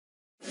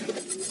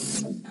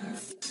Hey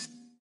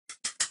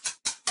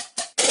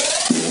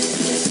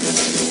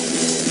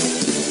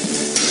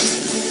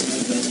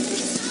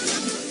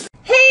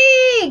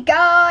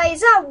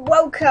guys, and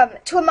welcome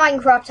to a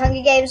Minecraft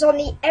Hunger Games on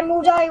the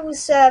Emerald Isle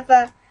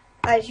server.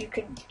 As you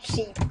can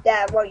see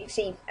there, well, you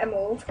see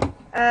Emerald.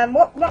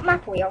 What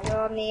map are we on? We're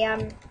on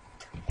the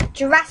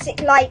Jurassic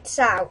Lights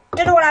Out.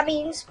 Don't know what that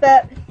means,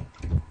 but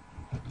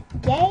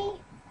yay.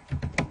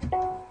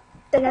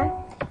 Don't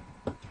know.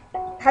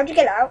 How'd you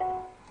get out?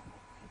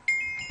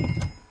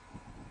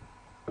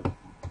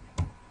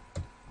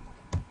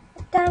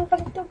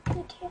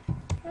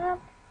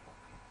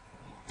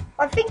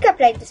 I think I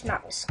played this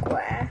map with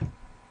square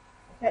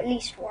at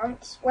least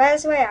once.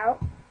 Where's the way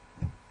out?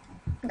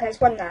 Okay,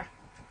 there's one there.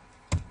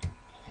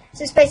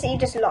 So it's basically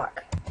just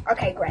luck.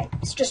 Okay, great.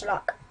 It's just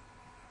luck.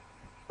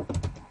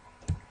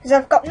 Because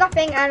I've got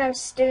nothing and I'm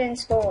still in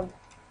spawn.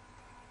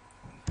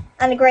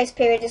 And the grace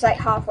period is like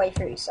halfway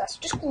through, so that's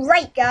just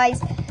great,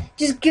 guys.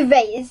 Just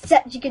great. It's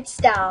such a good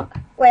start.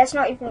 Wait, it's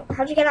not even...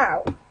 How'd you get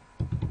out?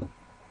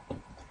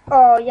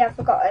 Oh, yeah, I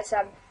forgot. It's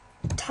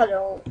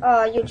tunnel.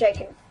 Oh, you're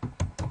joking.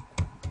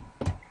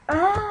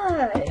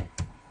 Oh.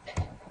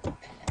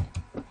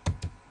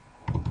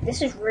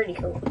 This is really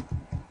cool.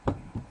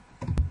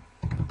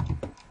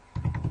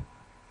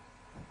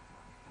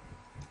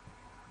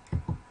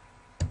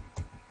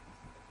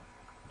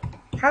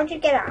 How'd you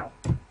get out?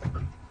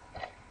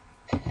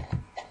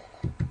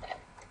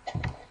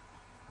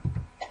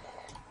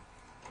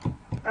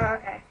 Oh,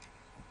 okay.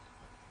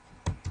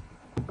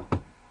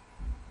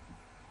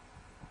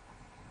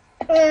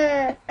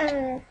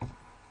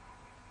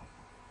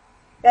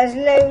 There's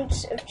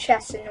loads of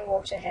chests in the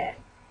water here.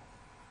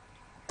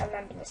 I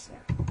remember this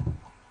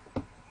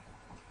now.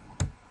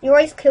 You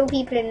always kill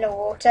people in the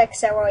water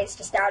because they're always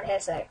just down here,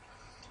 so...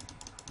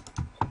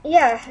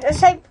 Yeah,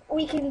 let's hope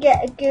we can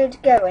get a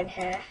good go in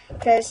here.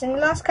 Because in the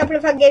last couple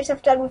of Hunger Games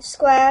I've done with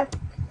Square,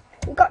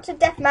 we got to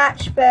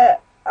deathmatch,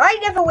 but I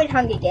never win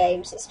Hunger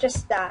Games. It's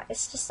just that.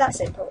 It's just that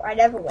simple. I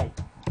never win.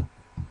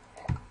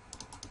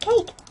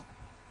 Cake!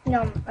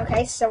 No,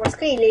 okay, so someone's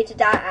clearly looted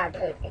that and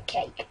put a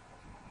cake.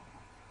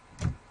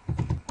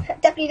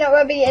 Definitely not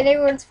rubbing it in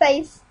everyone's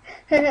face.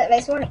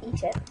 Makes me want to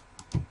eat it.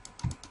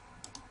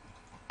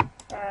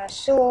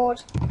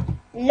 Sword.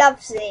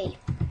 Lovely.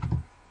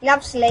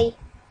 Lovely.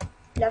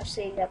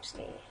 Lovely,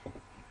 lovely.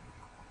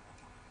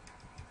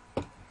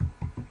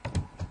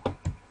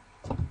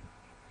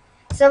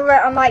 So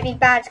I might be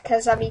bad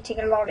because I'm eating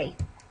a lolly.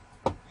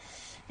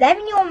 They're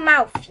in your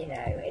mouth, you know.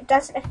 It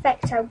doesn't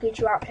affect how good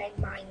you are playing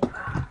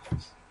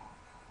Minecraft.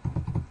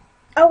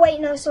 Oh wait,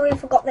 no, sorry, I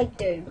forgot they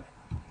do.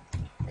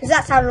 Because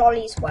that's how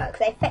lollies work.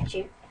 They affect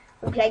you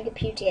when playing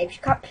computer games.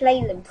 You can't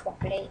play them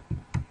properly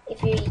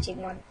if you're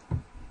eating one.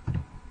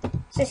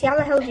 So see, how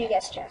the hell do you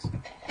get a chest?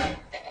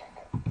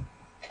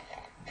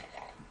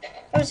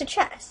 Oh, it's a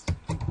chest.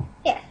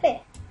 Yeah, here.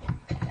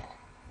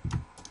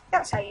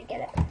 That's how you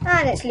get it.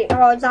 And it's loot.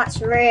 Oh, that's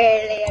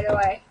really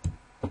annoying.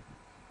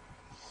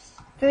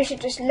 We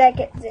should just leg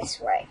it this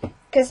way.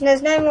 Because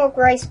there's no more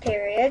grace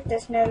period.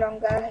 There's no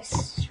longer...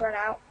 It's run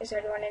out. Is there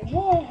anyone in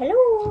here?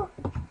 Hello?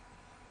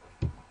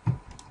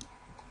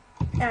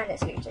 And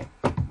it's looted.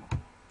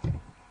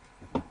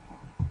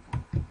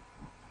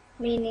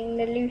 Meaning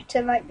the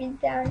looter might be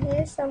down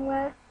here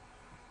somewhere.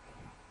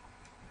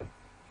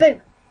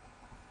 Boom!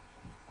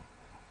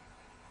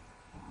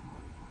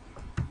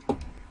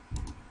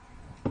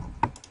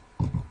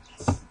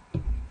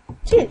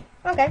 Two.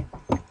 Okay.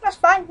 That's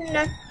fine.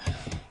 No.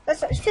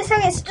 That's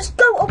just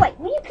go away.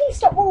 Will you please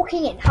stop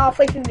walking in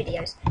halfway through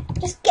videos?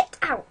 Just get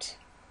out.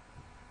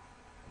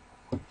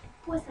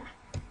 What's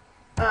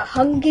that?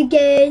 Hunger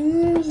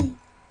Games.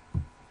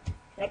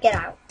 Now get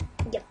out.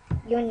 Yep.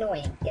 You're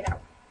annoying. Get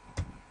out.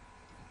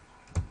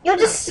 You're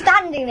just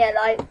standing there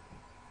like...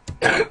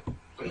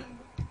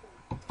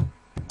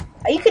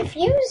 Are you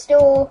confused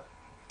or...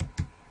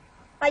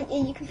 Are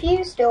you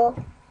confused or...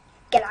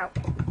 Get out.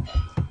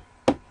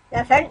 No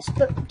offense,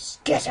 but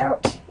just get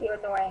out. You're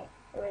annoying.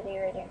 Really,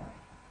 really annoying.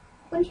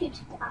 I want you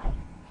to die.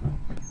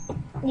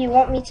 You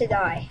want me to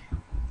die?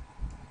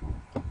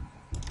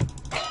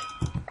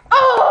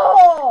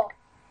 Oh!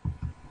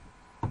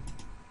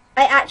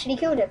 I actually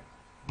killed him.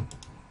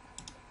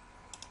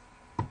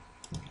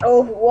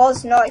 Oh,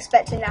 was not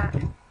expecting that.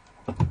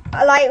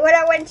 Like, when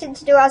I went in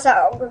to do it, I was like,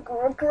 oh,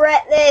 I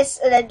regret this,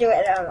 and then do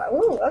it, and I'm like,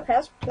 ooh, okay,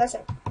 that's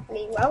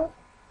pleasantly well.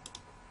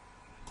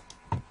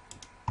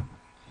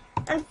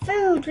 And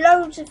food,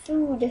 loads of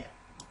food.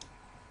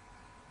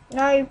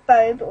 No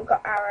bow, but we've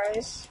got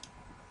arrows.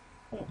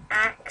 An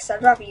axe.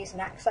 I'd rather use an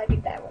axe, I'd be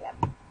better with them.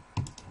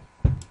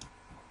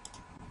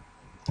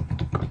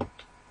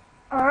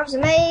 Oh, that was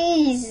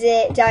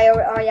amazing.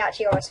 I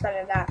actually always fell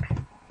in that.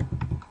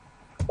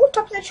 Oh,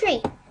 top of the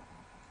tree.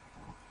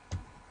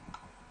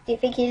 Do you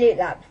think he looted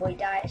that before he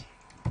died?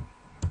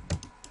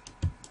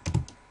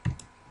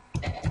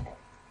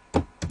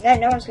 No,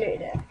 no one's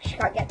looted it. She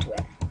can't get to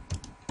it.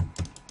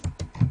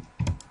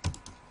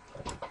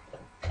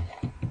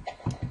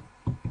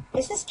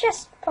 Is this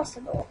just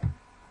possible?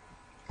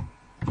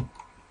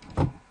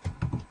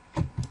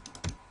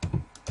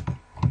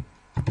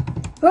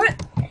 Oh,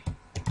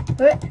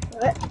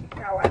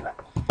 whatever.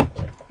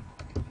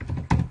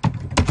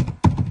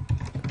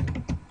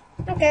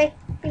 Okay,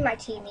 be my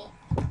teammate.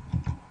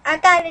 I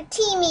got a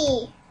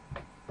teammate.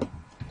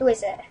 Who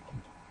is it?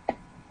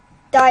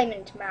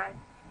 Diamond Man.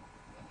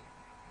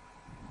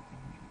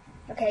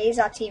 Okay, he's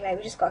our teammate.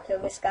 We just gotta kill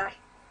this guy.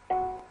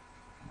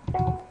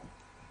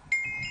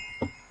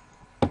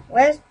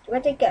 Where'd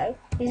they go?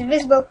 He's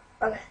invisible.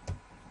 Okay.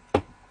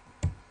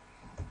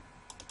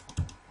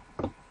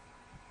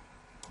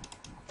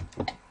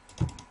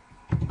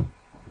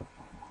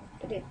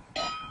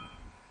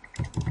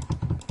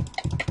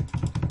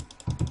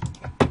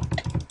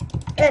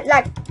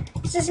 Lag.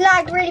 This is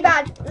lag really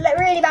bad.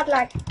 Really bad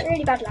lag.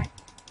 Really bad lag.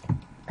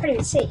 Can't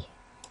even see.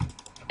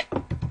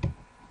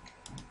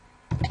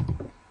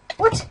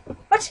 What?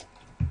 What?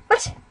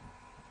 What?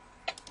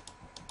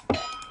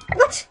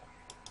 What?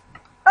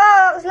 Oh,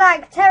 that was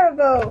lag.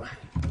 Terrible.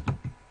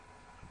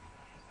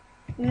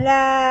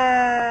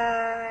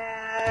 Lag.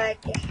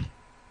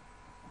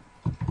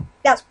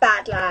 That's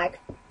bad lag.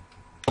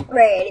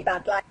 Really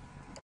bad lag.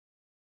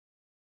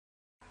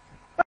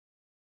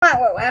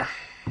 Well.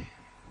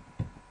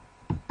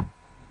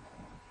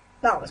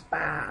 That was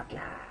bad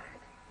lag.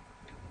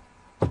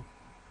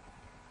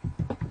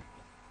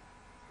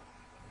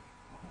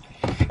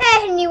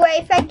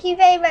 Anyway, thank you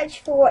very much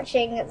for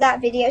watching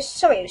that video.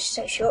 Sorry it was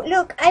so short.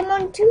 Look, I'm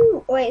on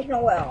 2. Wait, it's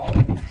not well.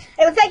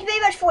 Anyway, thank you very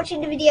much for watching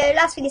the video.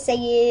 Last thing to say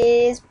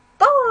is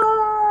bye.